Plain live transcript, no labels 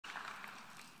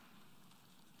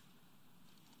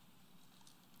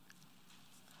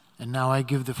And now I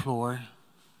give the floor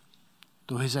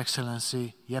to His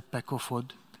Excellency Jeppe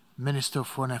Kofod, Minister of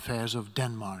Foreign Affairs of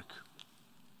Denmark.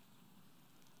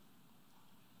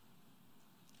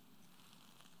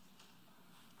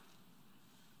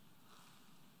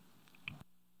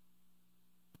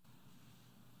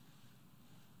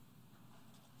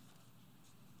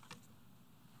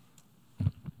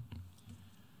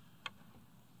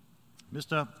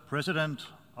 Mr. President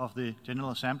of the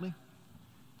General Assembly,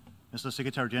 Mr.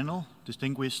 Secretary General,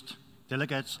 distinguished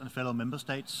delegates and fellow member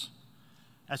states,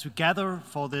 as we gather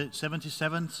for the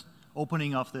 77th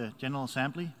opening of the General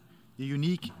Assembly, the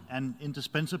unique and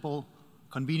indispensable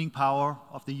convening power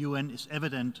of the UN is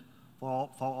evident for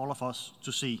all of us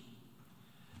to see.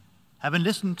 Having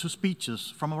listened to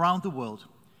speeches from around the world,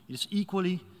 it is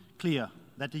equally clear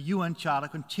that the UN Charter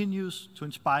continues to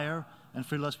inspire and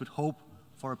fill us with hope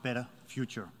for a better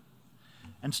future.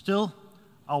 And still,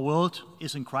 our world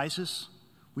is in crisis.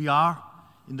 We are,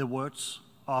 in the words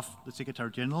of the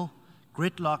Secretary General,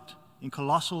 gridlocked in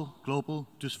colossal global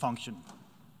dysfunction.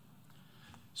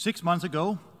 6 months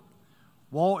ago,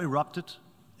 war erupted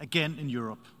again in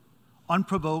Europe.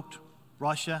 Unprovoked,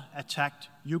 Russia attacked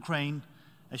Ukraine,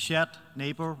 a shared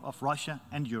neighbor of Russia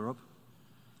and Europe.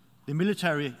 The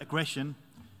military aggression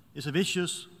is a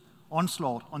vicious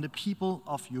onslaught on the people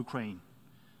of Ukraine.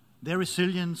 Their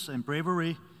resilience and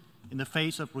bravery in the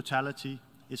face of brutality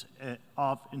is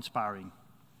inspiring.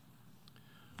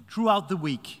 Throughout the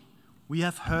week, we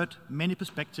have heard many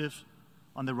perspectives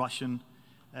on the Russian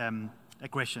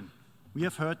aggression. We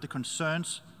have heard the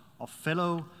concerns of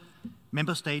fellow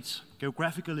member states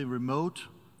geographically remote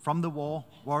from the war,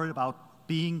 worried about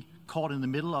being caught in the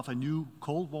middle of a new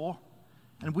Cold War.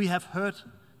 And we have heard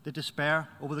the despair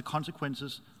over the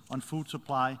consequences on food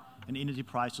supply and energy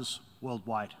prices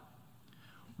worldwide.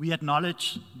 We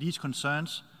acknowledge these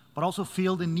concerns, but also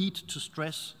feel the need to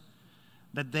stress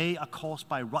that they are caused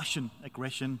by Russian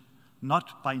aggression,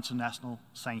 not by international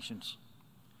sanctions.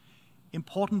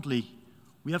 Importantly,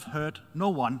 we have heard no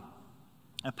one,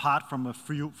 apart from a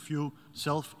few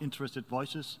self-interested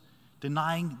voices,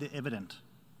 denying the evident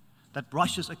that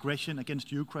Russia's aggression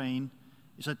against Ukraine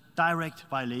is a direct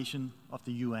violation of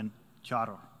the UN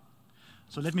Charter.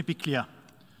 So let me be clear.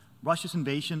 Russia's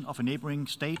invasion of a neighboring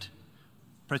state,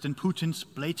 President Putin's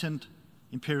blatant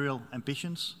imperial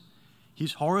ambitions,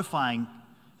 his horrifying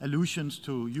allusions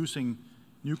to using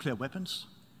nuclear weapons,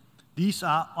 these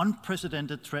are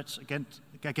unprecedented threats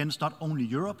against not only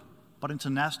Europe, but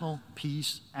international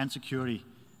peace and security,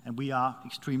 and we are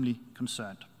extremely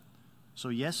concerned. So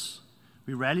yes,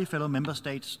 we rally fellow member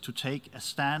states to take a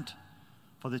stand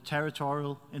for the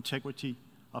territorial integrity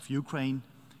of Ukraine,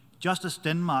 just as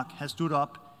Denmark has stood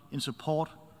up in support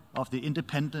of the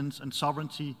independence and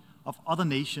sovereignty of other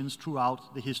nations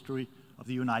throughout the history of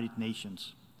the United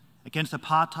Nations, against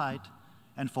apartheid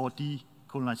and for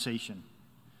decolonization.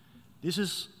 This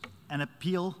is an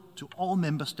appeal to all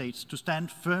member states to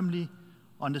stand firmly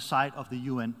on the side of the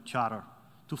UN Charter,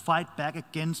 to fight back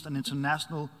against an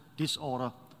international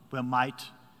disorder where might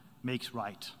makes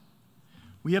right.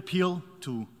 We appeal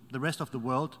to the rest of the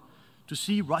world to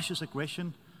see Russia's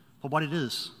aggression for what it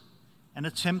is, an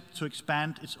attempt to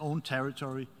expand its own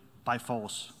territory by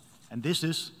force. And this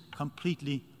is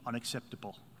completely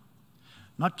unacceptable.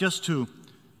 Not just to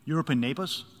European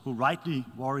neighbors who rightly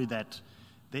worry that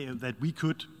we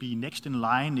could be next in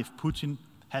line if Putin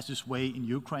has his way in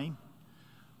Ukraine,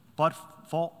 but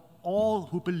for all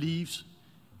who believes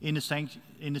in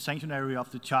the sanctuary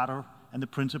of the Charter and the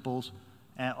principles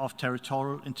of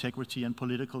territorial integrity and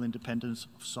political independence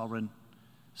of sovereign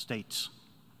states.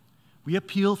 We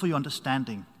appeal for your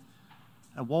understanding.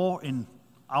 A war in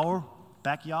our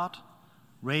backyard,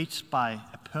 raised by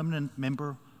a permanent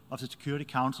member of the Security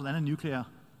Council and a nuclear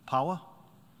power,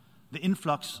 the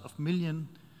influx of million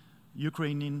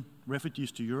Ukrainian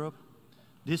refugees to Europe,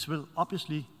 this will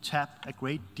obviously tap a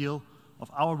great deal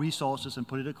of our resources and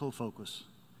political focus.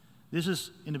 This is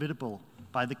inevitable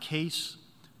by the case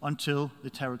until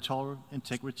the territorial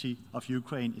integrity of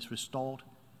Ukraine is restored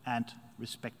and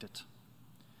respected.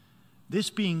 This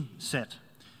being said,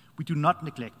 we do not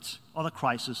neglect other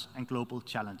crises and global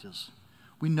challenges.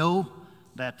 We know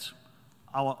that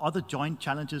our other joint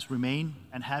challenges remain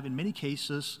and have in many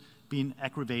cases been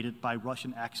aggravated by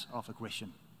Russian acts of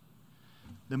aggression.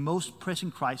 The most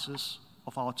pressing crises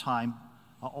of our time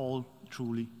are all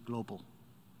truly global.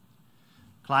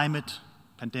 Climate,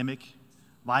 pandemic,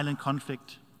 violent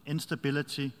conflict,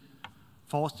 instability,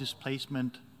 forced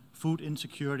displacement, food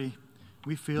insecurity,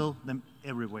 we feel them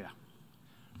everywhere.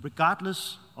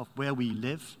 Regardless of where we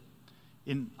live,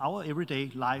 in our everyday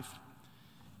life,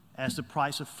 as the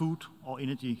price of food or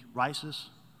energy rises,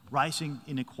 rising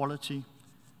inequality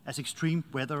as extreme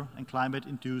weather and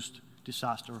climate-induced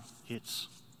disaster hits.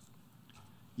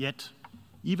 Yet,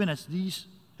 even as these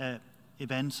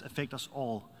events affect us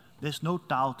all, there's no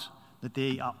doubt that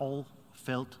they are all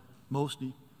felt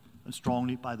mostly and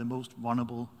strongly by the most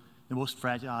vulnerable, the most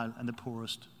fragile, and the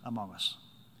poorest among us.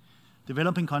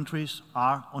 Developing countries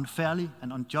are unfairly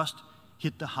and unjust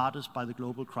hit the hardest by the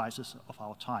global crisis of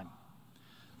our time.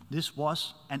 This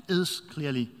was and is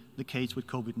clearly the case with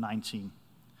COVID-19.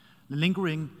 The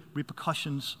lingering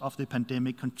repercussions of the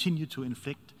pandemic continue to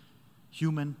inflict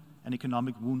human and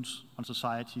economic wounds on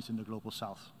societies in the global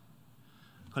south.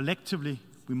 Collectively,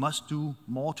 we must do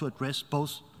more to address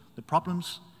both the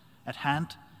problems at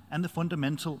hand and the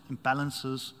fundamental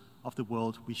imbalances of the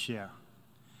world we share.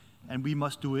 And we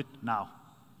must do it now,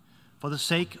 for the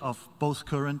sake of both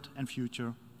current and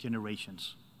future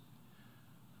generations.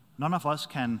 None of us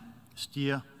can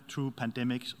steer through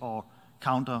pandemics or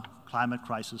counter climate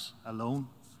crisis alone,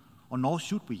 or nor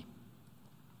should we.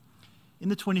 In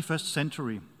the 21st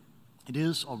century, it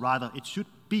is, or rather it should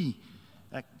be,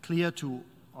 clear to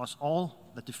us all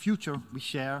that the future we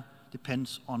share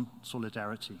depends on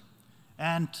solidarity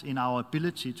and in our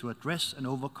ability to address and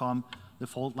overcome the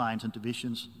fault lines and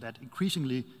divisions that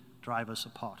increasingly drive us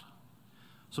apart.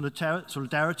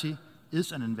 Solidarity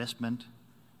is an investment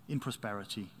in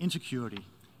prosperity, in security,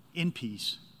 in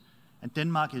peace. And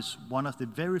Denmark is one of the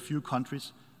very few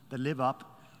countries that live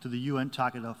up to the UN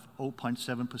target of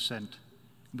 0.7%.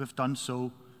 We've done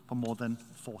so for more than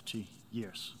 40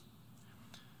 years.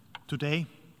 Today,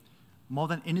 more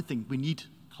than anything, we need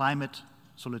climate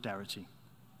solidarity.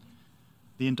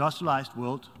 The industrialized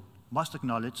world must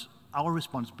acknowledge our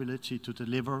responsibility to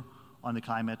deliver on the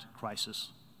climate crisis.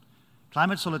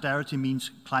 Climate solidarity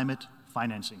means climate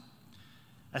financing.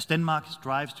 As Denmark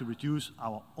strives to reduce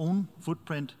our own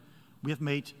footprint, we have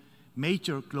made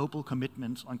major global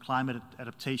commitments on climate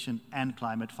adaptation and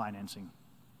climate financing.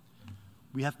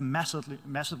 We have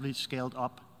massively scaled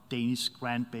up Danish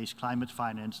grant-based climate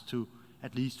finance to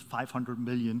at least $500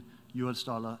 million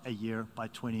a year by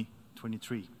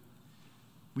 2023.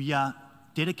 We are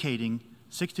dedicating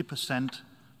 60%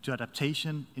 to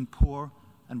adaptation in poor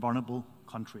and vulnerable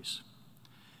countries.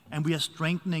 And we are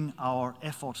strengthening our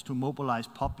efforts to mobilize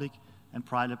public and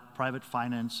private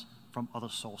finance from other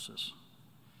sources.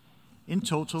 In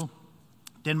total,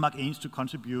 Denmark aims to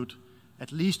contribute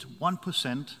at least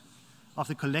 1% of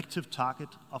the collective target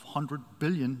of $100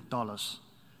 billion,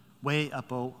 way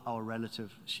above our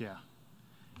relative share.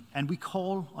 And we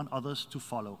call on others to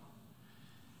follow,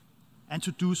 and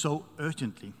to do so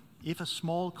urgently. If a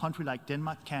small country like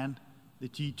Denmark can, the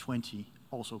G20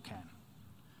 also can.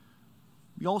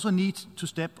 We also need to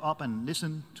step up and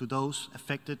listen to those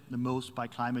affected the most by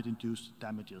climate-induced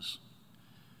damages.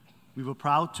 We were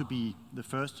proud to be the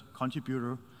first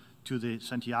contributor to the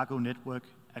Santiago network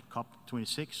at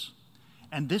COP26,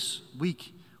 and this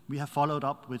week we have followed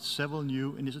up with several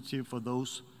new initiatives for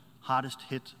those hardest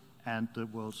hit and the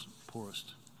world's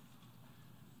poorest.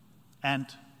 And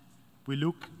we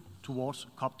look towards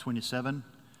COP27.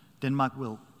 Denmark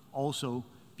will also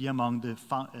be among the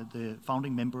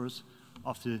founding members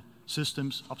of the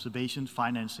Systems Observation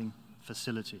Financing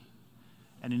Facility,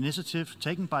 an initiative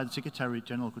taken by the Secretary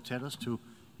General Guterres to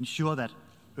ensure that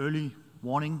early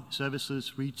warning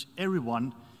services reach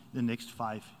everyone in the next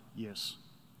 5 years.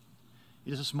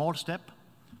 It is a small step,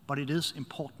 but it is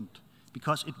important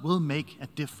because it will make a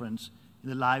difference in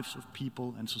the lives of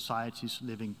people and societies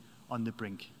living on the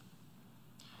brink.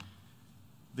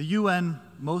 The UN's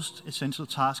most essential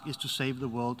task is to save the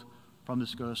world from the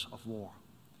scourge of war.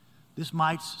 This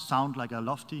might sound like a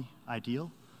lofty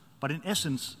ideal, but in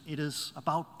essence, it is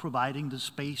about providing the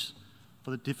space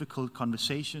for the difficult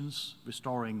conversations,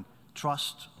 restoring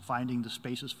trust, finding the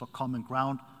spaces for common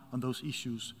ground on those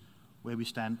issues where we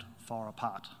stand far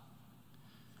apart.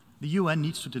 The UN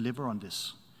needs to deliver on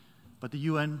this, but the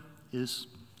UN is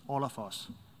all of us,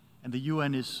 and the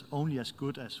UN is only as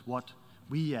good as what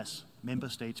we as member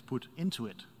states put into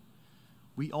it.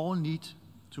 We all need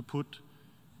to put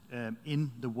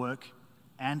in the work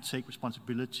and take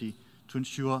responsibility to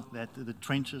ensure that the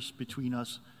trenches between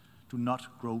us do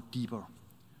not grow deeper.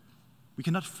 We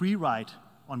cannot free ride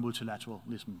on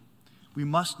multilateralism. We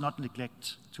must not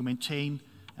neglect to maintain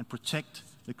and protect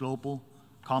the global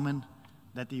common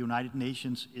that the United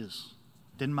Nations is.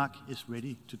 Denmark is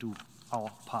ready to do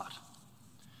our part.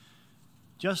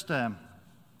 Just a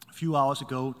few hours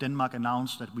ago, Denmark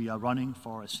announced that we are running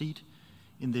for a seat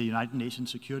in the United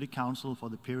Nations Security Council for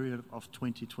the period of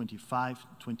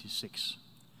 2025-26.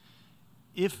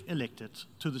 If elected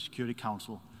to the Security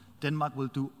Council, Denmark will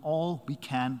do all we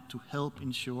can to help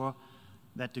ensure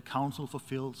that the Council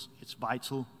fulfills its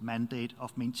vital mandate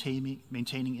of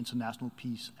maintaining international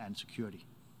peace and security.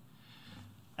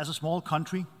 As a small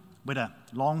country with a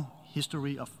long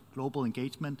history of global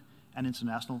engagement and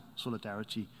international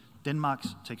solidarity, Denmark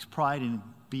takes pride in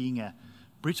being a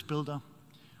bridge builder.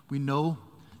 We know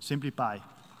simply by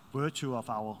virtue of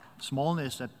our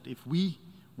smallness that if we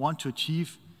want to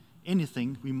achieve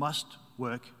anything, we must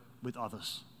work with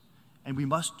others. And we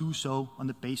must do so on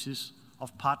the basis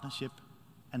of partnership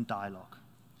and dialogue.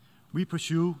 We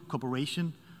pursue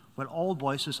cooperation where all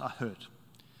voices are heard.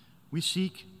 We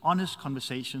seek honest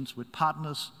conversations with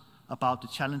partners about the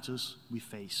challenges we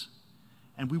face.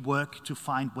 And we work to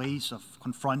find ways of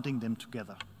confronting them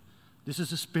together. This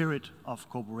is the spirit of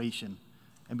cooperation,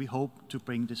 and we hope to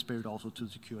bring this spirit also to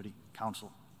the Security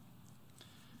Council.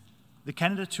 The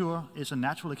candidature is a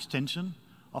natural extension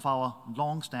of our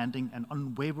long-standing and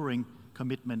unwavering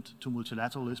commitment to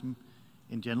multilateralism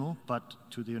in general, but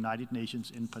to the United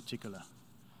Nations in particular.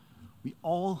 We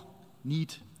all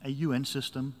need a UN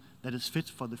system that is fit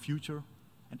for the future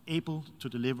and able to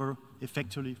deliver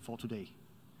effectively for today.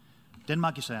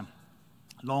 Denmark is a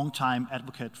long-time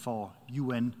advocate for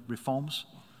UN reforms,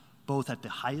 both at the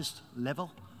highest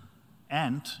level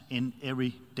and in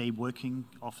everyday working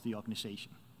of the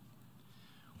organization.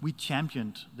 We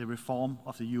championed the reform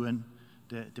of the UN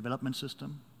development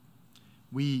system.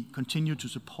 We continue to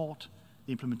support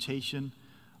the implementation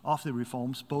of the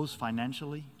reforms both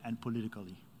financially and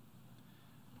politically.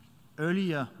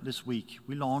 Earlier this week,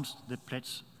 we launched the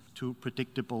Pledge to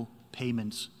Predictable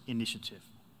Payments initiative.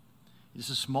 It is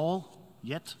a small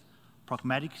yet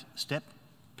pragmatic step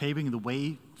paving the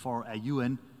way for a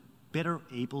UN better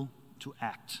able to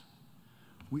act.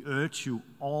 We urge you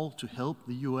all to help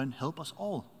the UN help us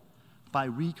all by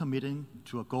recommitting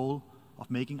to a goal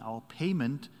of making our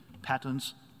payment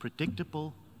patterns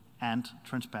predictable and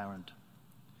transparent.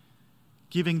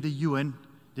 Giving the UN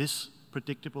this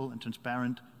predictable and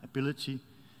transparent ability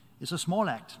is a small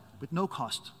act with no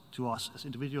cost to us as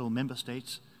individual member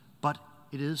states, but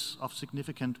it is of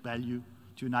significant value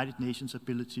to United Nations'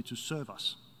 ability to serve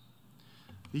us.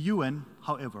 The UN,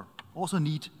 however, also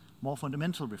needs more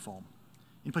fundamental reform.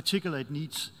 In particular, it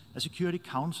needs a Security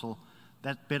Council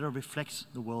that better reflects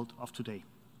the world of today.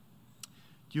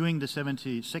 During the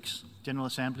 76th General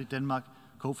Assembly, Denmark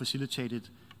co-facilitated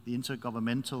the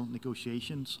intergovernmental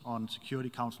negotiations on Security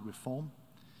Council reform.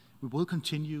 We will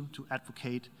continue to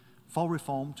advocate for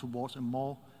reform towards a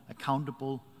more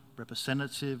accountable,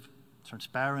 representative,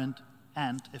 transparent,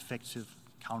 and effective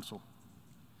council.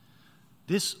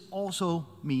 This also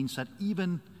means that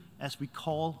even as we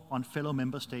call on fellow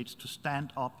member states to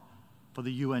stand up for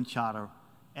the UN Charter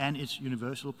and its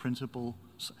universal principles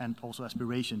and also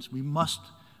aspirations, we must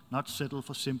not settle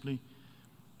for simply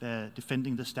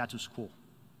defending the status quo.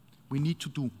 We need to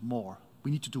do more, we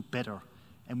need to do better,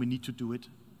 and we need to do it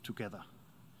together.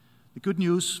 The good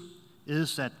news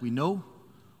is that we know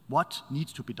what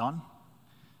needs to be done.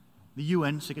 The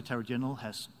UN Secretary General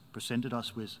has presented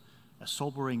us with a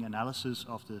sobering analysis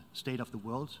of the state of the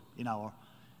world in our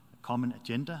common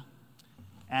agenda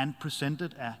and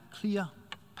presented a clear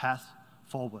path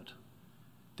forward.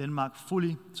 Denmark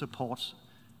fully supports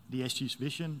the SG's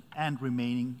vision and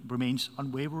remains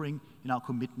unwavering in our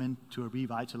commitment to a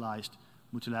revitalized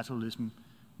multilateralism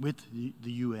with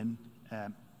the UN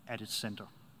at its center.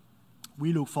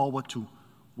 We look forward to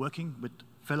working with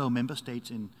fellow member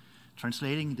states in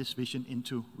translating this vision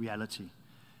into reality.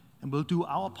 And we'll do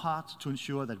our part to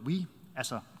ensure that we,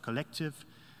 as a collective,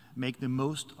 make the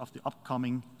most of the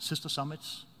upcoming sister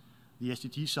summits, the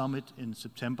SDG Summit in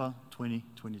September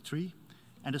 2023,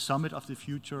 and the Summit of the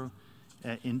Future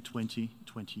in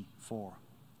 2024.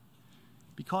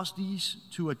 Because these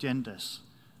two agendas,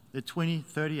 the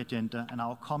 2030 agenda and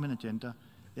our common agenda,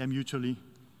 they are mutually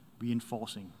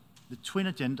reinforcing. The twin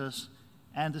agendas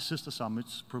and the sister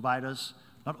summits provide us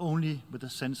not only with a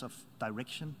sense of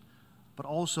direction, but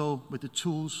also with the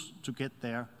tools to get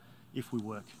there if we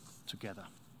work together.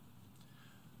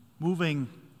 Moving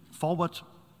forward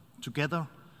together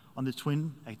on the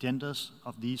twin agendas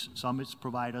of these summits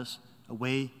provide us a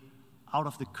way out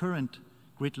of the current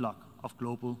gridlock of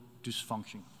global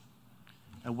dysfunction,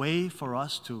 a way for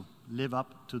us to live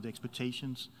up to the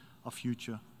expectations of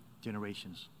future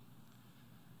generations.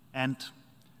 And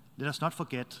let us not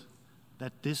forget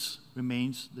that this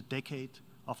remains the decade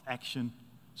of action,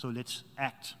 so let's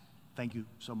act. Thank you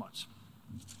so much.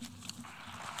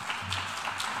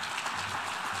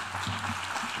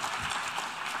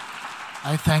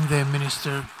 I thank the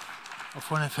Minister of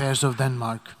Foreign Affairs of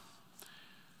Denmark.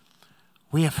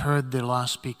 We have heard the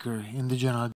last speaker in the General